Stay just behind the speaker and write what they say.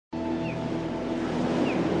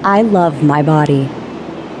I love my body.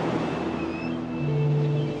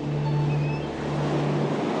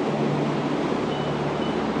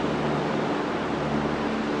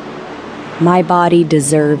 My body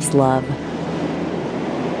deserves love.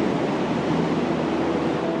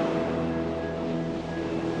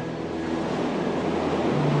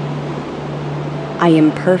 I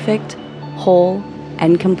am perfect, whole,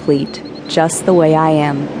 and complete, just the way I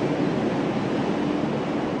am.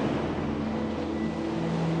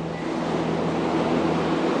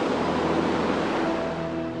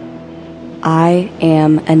 I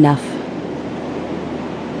am enough.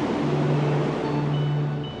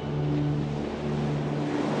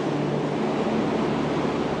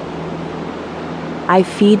 I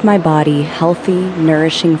feed my body healthy,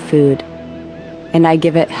 nourishing food, and I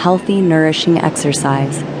give it healthy, nourishing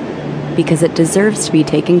exercise because it deserves to be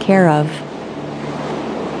taken care of.